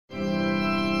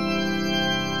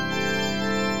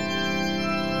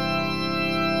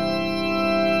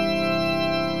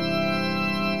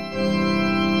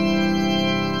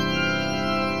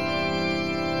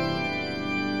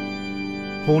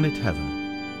Hornet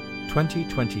Heaven,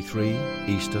 2023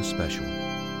 Easter Special.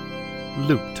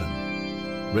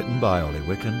 Loopton, written by Ollie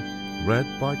Wicken, read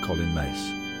by Colin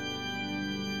Mace.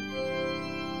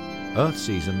 Earth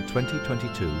Season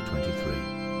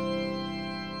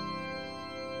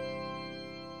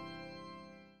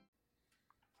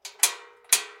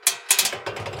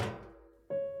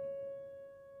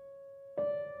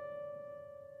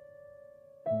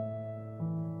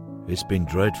It's been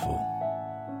dreadful.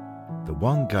 The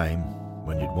one game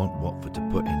when you'd want Watford to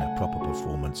put in a proper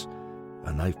performance,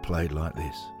 and they've played like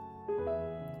this.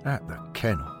 At the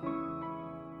kennel.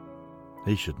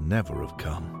 He should never have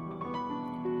come.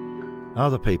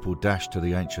 Other people dashed to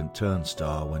the ancient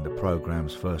turnstile when the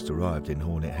programmes first arrived in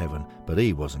Hornet Heaven, but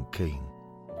he wasn't keen.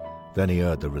 Then he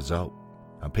heard the result,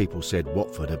 and people said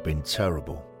Watford had been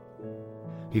terrible.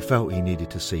 He felt he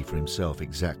needed to see for himself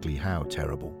exactly how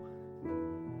terrible.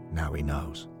 Now he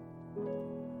knows.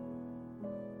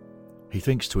 He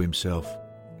thinks to himself,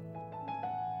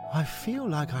 I feel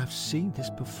like I've seen this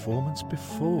performance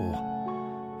before,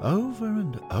 over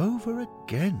and over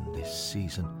again this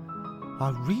season.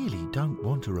 I really don't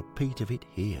want a repeat of it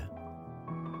here.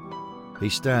 He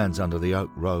stands under the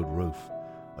Oak Road roof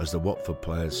as the Watford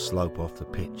players slope off the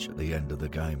pitch at the end of the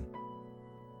game.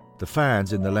 The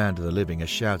fans in the land of the living are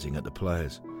shouting at the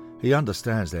players. He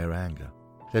understands their anger.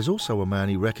 There's also a man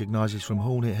he recognises from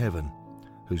Hornet Heaven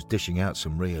who's dishing out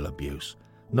some real abuse.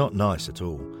 Not nice at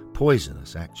all.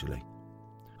 Poisonous, actually.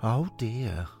 Oh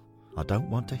dear, I don't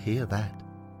want to hear that,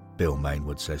 Bill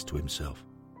Mainwood says to himself.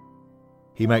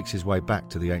 He makes his way back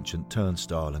to the ancient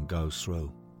turnstile and goes through.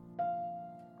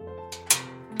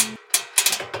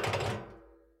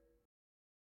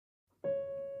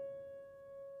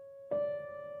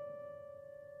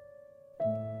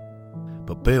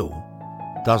 But Bill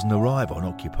doesn't arrive on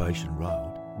Occupation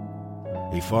Road.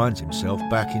 He finds himself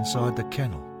back inside the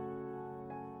kennel.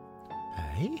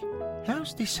 Hey,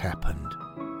 how's this happened?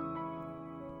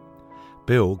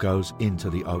 Bill goes into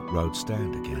the Oak Road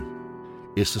stand again.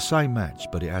 It's the same match,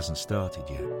 but it hasn't started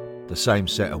yet. The same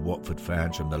set of Watford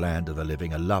fans from the land of the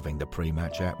living are loving the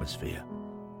pre-match atmosphere.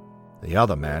 The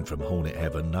other man from Hornet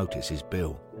Heaven notices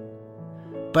Bill.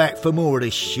 Back for more of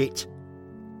this shit?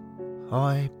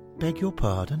 I beg your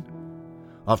pardon?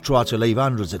 I've tried to leave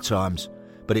hundreds of times,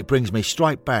 but it brings me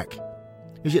straight back.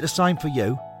 Is it the same for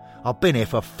you? I've been here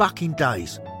for fucking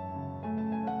days.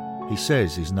 He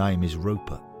says his name is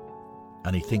Rupert,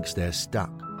 and he thinks they're stuck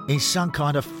in some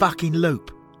kind of fucking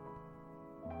loop.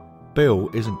 Bill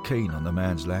isn't keen on the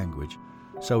man's language,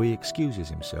 so he excuses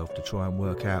himself to try and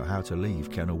work out how to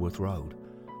leave Kenilworth Road.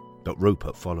 But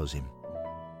Rupert follows him.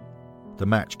 The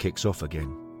match kicks off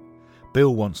again.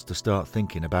 Bill wants to start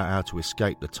thinking about how to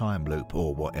escape the time loop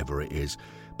or whatever it is,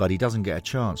 but he doesn't get a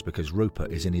chance because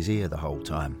Rupert is in his ear the whole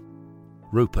time.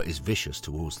 Rupert is vicious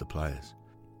towards the players,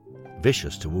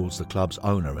 vicious towards the club's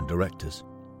owner and directors.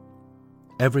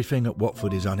 Everything at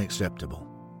Watford is unacceptable.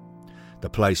 The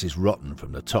place is rotten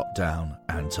from the top down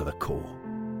and to the core.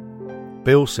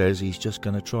 Bill says he's just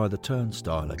going to try the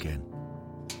turnstile again.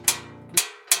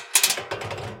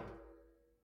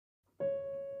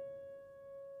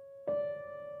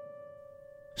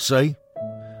 See?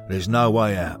 There's no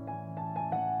way out.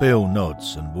 Bill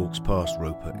nods and walks past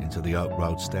Rupert into the Oak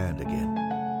Road stand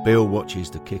again. Bill watches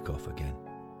the kick-off again.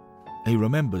 He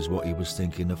remembers what he was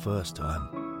thinking the first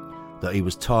time, that he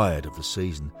was tired of the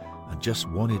season and just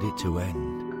wanted it to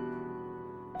end.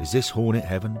 Is this Hornet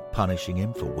Heaven punishing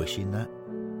him for wishing that?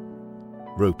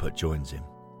 Rupert joins him.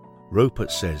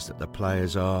 Rupert says that the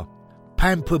players are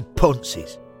pampered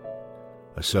ponces.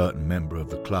 A certain member of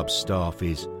the club's staff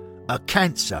is a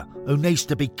cancer who needs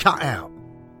to be cut out.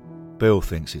 Bill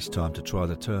thinks it's time to try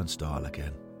the turnstile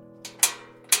again.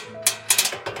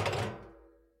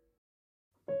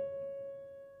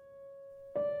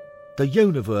 The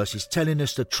universe is telling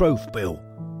us the truth, Bill.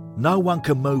 No one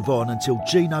can move on until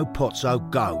Gino Pozzo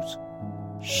goes.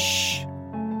 Shh.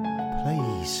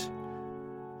 Please.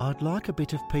 I'd like a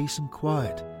bit of peace and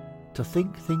quiet to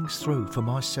think things through for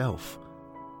myself.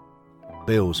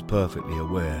 Bill's perfectly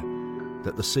aware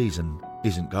that the season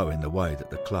isn't going the way that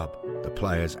the club, the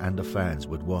players and the fans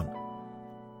would want.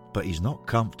 But he's not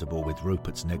comfortable with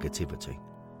Rupert's negativity.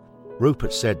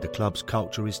 Rupert said the club's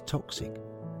culture is toxic,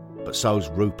 but so's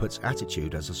Rupert's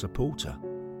attitude as a supporter.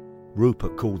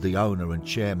 Rupert called the owner and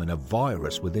chairman a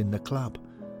virus within the club,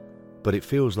 but it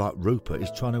feels like Rupert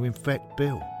is trying to infect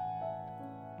Bill.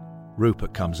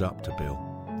 Rupert comes up to Bill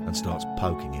and starts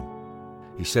poking him.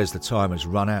 He says the time has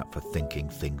run out for thinking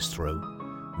things through.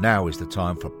 Now is the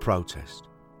time for protest.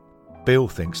 Bill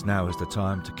thinks now is the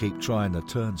time to keep trying the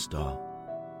turnstile.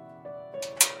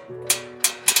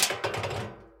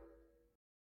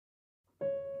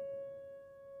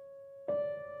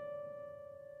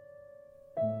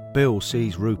 Bill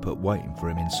sees Rupert waiting for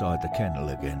him inside the kennel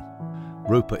again.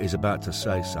 Rupert is about to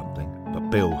say something, but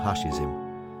Bill hushes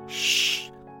him. "Shh!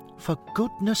 For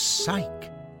goodness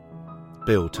sake!"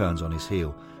 Bill turns on his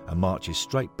heel and marches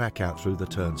straight back out through the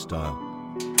turnstile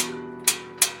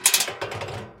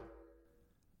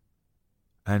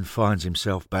and finds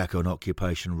himself back on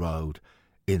Occupation Road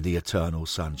in the eternal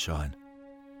sunshine.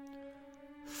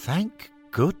 Thank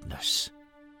goodness.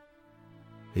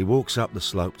 He walks up the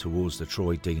slope towards the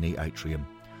Troy Deeney atrium,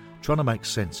 trying to make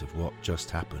sense of what just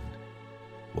happened.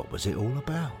 What was it all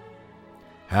about?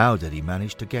 How did he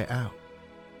manage to get out?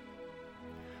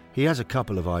 He has a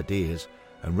couple of ideas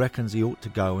and reckons he ought to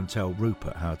go and tell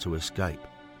Rupert how to escape.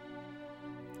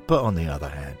 But on the other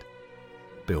hand,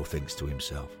 Bill thinks to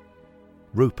himself,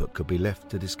 Rupert could be left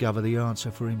to discover the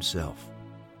answer for himself,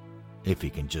 if he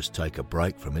can just take a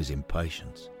break from his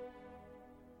impatience.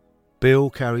 Bill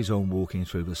carries on walking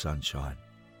through the sunshine.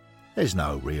 There's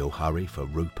no real hurry for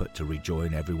Rupert to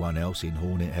rejoin everyone else in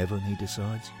Hornet Heaven, he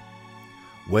decides.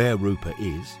 Where Rupert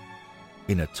is,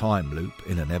 in a time loop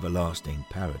in an everlasting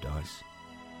paradise,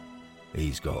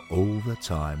 he's got all the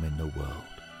time in the world.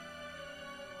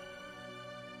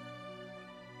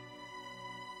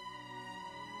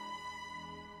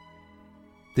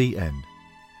 The end.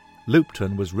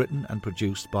 Loopton was written and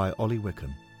produced by Ollie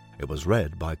Wickham. It was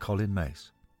read by Colin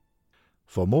Mace.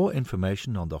 For more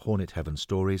information on the Hornet Heaven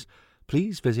stories,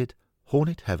 please visit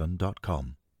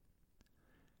hornetheaven.com.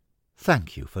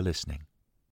 Thank you for listening.